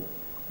pole,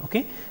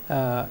 okay,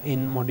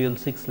 in module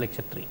 6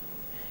 lecture 3.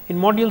 In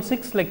module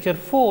 6 lecture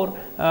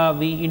 4,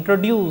 we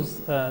introduce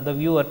the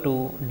viewer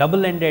to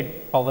double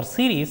ended power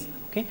series,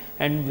 okay,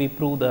 and we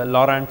prove the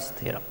Laurent's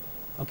theorem.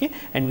 Okay.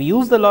 And we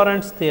use the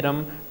Laurent's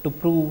theorem to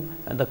prove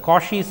the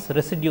Cauchy's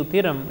residue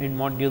theorem in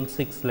module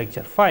 6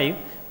 lecture 5.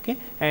 Okay.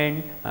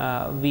 And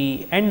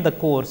we end the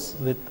course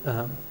with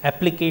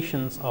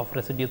applications of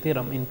residue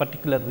theorem. In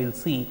particular, we will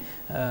see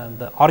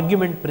the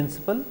argument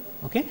principle,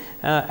 okay,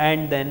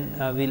 and then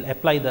we will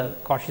apply the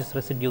Cauchy's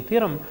residue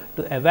theorem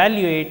to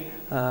evaluate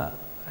a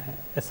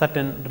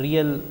certain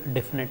real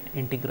definite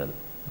integral,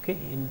 okay,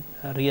 in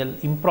a real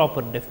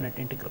improper definite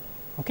integral.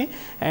 Okay.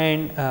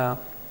 And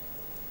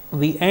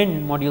we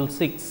end module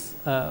 6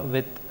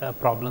 with a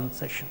problem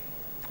session.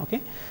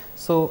 Okay.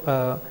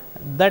 So,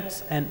 that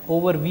is an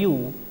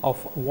overview of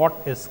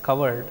what is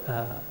covered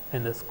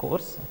in this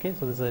course. Okay.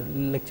 So, this is a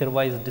lecture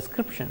wise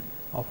description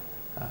of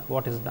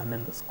what is done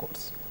in this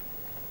course.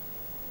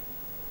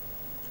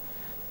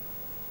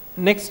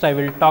 Next, I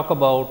will talk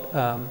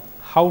about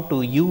how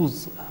to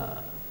use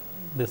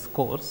this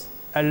course.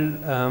 I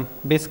will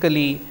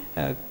basically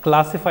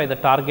classify the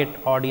target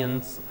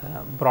audience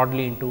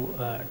broadly into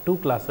 2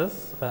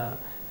 classes,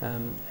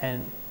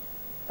 and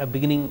a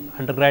beginning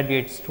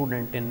undergraduate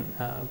student in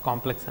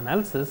complex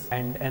analysis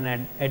and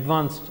an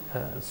advanced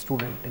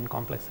student in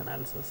complex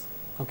analysis.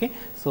 Okay.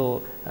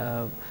 So,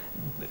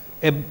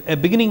 a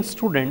beginning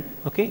student,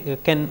 okay,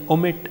 can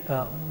omit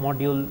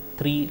module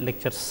 3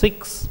 lecture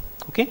 6,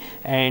 okay,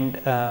 and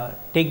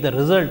take the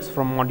results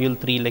from module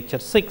 3 lecture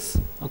 6,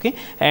 okay,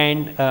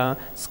 and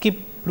skip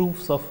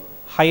proofs of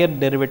higher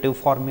derivative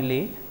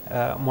formulae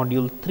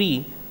module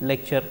 3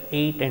 lecture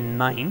 8 and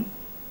 9.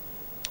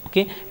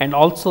 Okay. And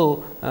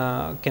also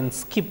can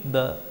skip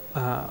the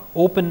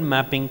open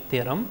mapping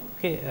theorem,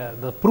 okay,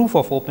 the proof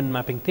of open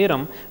mapping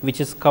theorem, which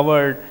is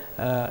covered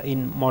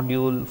in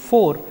module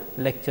 4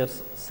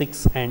 lectures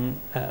 6 and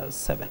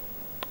 7.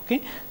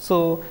 Okay.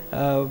 So,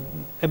 a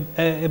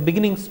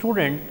beginning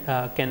student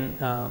can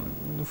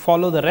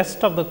follow the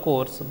rest of the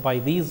course by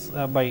these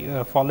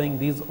following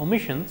these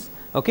omissions,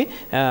 okay,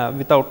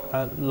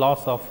 without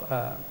loss of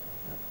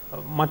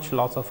much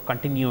loss of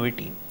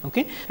continuity.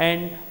 Okay.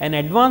 And an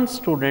advanced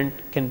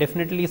student can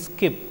definitely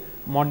skip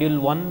module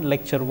 1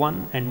 lecture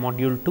 1 and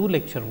module 2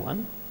 lecture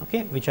 1,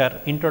 okay, which are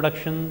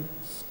introductions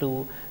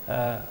to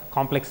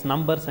complex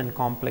numbers and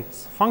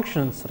complex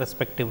functions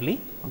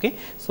respectively. Okay.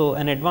 So,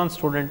 an advanced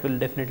student will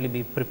definitely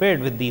be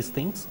prepared with these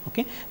things,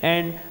 okay.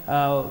 And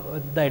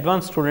the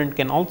advanced student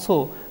can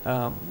also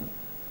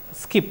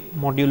skip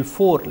module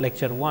 4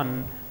 lecture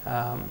 1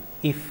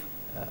 if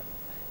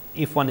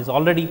one is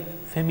already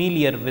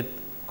familiar with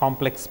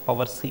complex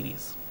power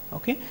series.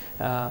 Okay.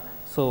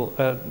 So,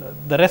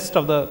 the rest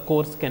of the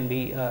course can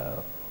be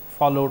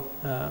followed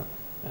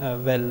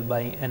well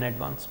by an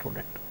advanced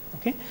student.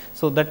 Okay.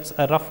 So, that is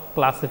a rough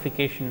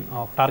classification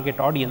of target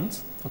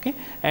audience, okay.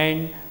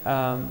 And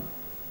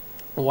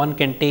one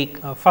can take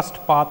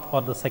first path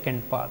or the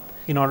second path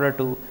in order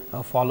to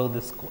follow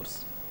this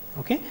course.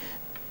 Okay.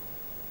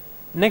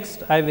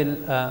 Next, I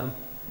will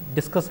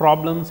discuss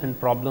problems and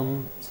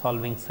problem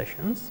solving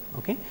sessions.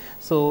 Okay.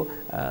 So,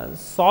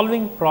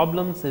 solving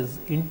problems is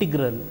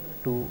integral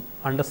to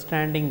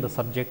understanding the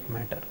subject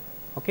matter.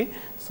 Okay.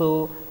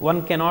 So,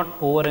 one cannot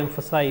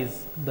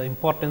overemphasize the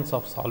importance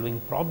of solving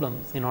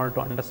problems in order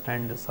to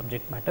understand the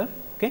subject matter.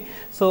 Okay.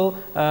 So,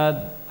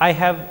 I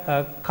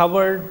have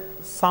covered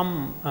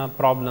some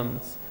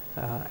problems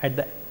at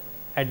the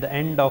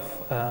end of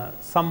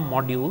some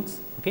modules,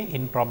 okay,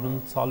 in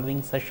problem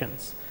solving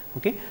sessions.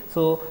 Okay.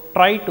 So,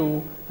 try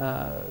to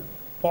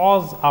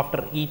pause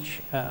after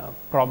each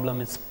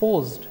problem is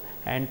posed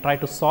and try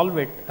to solve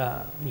it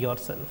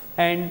yourself,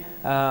 and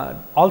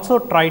also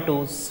try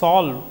to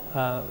solve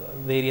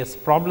various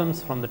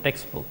problems from the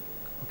textbook.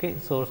 Okay.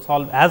 So,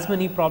 solve as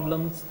many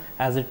problems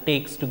as it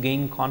takes to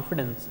gain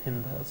confidence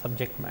in the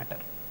subject matter.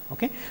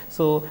 Okay.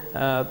 So,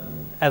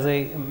 as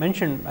I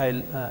mentioned, I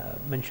will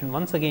mention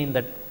once again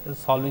that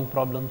solving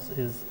problems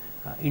is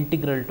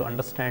integral to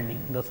understanding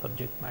the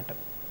subject matter.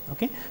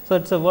 Okay. So,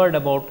 it is a word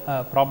about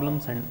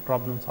problems and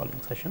problem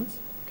solving sessions.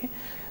 Okay.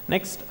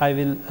 Next, I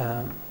will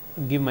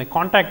give my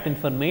contact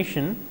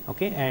information,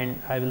 okay, and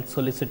I will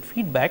solicit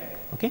feedback.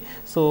 Okay.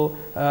 So,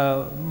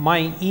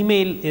 my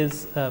email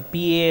is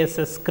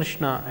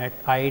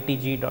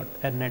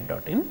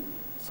passkrishna@iitg.ernet.in.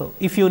 So,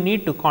 if you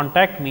need to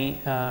contact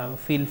me,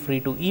 feel free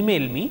to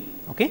email me.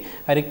 Okay.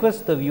 I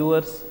request the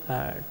viewers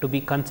to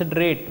be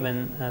considerate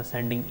when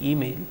sending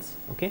emails,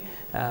 okay,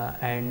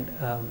 and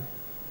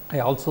I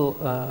also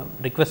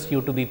request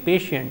you to be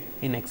patient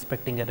in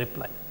expecting a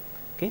reply.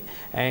 Okay.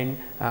 And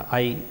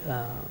I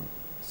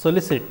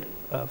solicit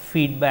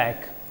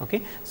feedback.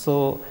 Okay.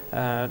 So,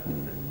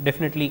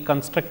 definitely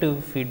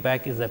constructive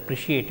feedback is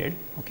appreciated.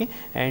 Okay.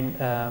 And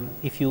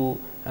if you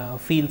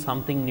feel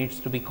something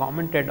needs to be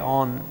commented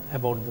on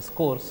about this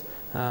course,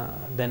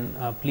 then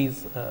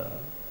please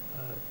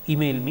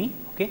email me,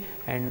 okay,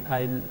 and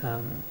I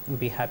will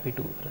be happy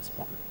to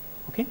respond.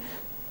 Okay.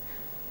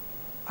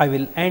 I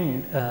will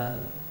end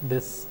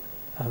this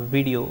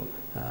video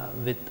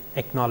with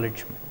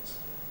acknowledgements.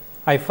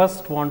 I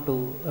first want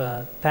to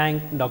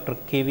thank Dr.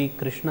 K.V.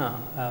 Krishna,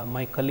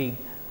 my colleague,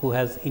 who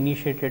has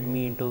initiated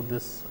me into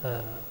this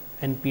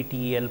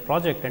NPTEL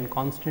project and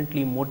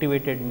constantly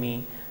motivated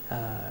me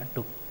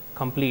to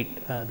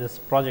complete this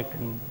project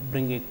and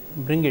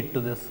bring it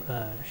to this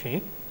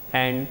shape.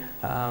 And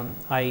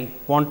I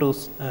want to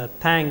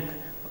thank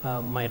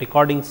my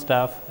recording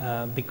staff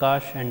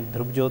Bikash and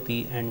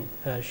Dhrupjyoti and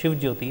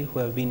Shivjyoti, who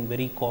have been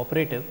very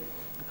cooperative.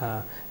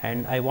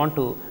 And I want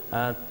to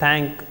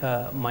thank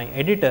my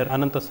editor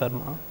Ananta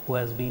Sarma, who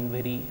has been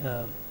very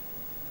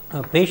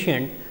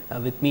patient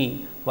with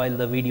me while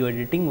the video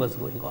editing was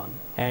going on.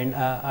 And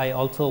I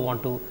also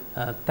want to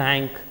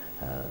thank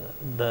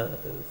the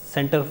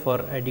Center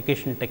for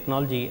Education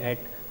Technology at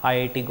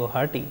IIT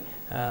Guwahati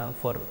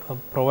for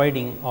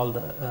providing all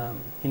the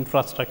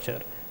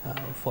infrastructure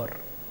for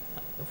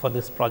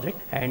this project.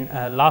 And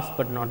last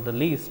but not the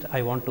least,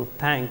 I want to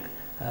thank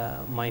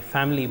my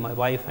family, my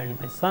wife and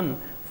my son,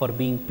 for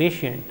being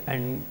patient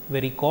and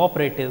very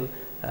cooperative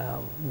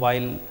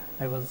while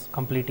I was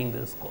completing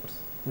this course.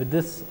 With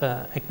this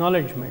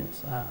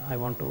acknowledgements, I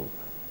want to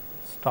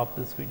stop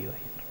this video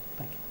here.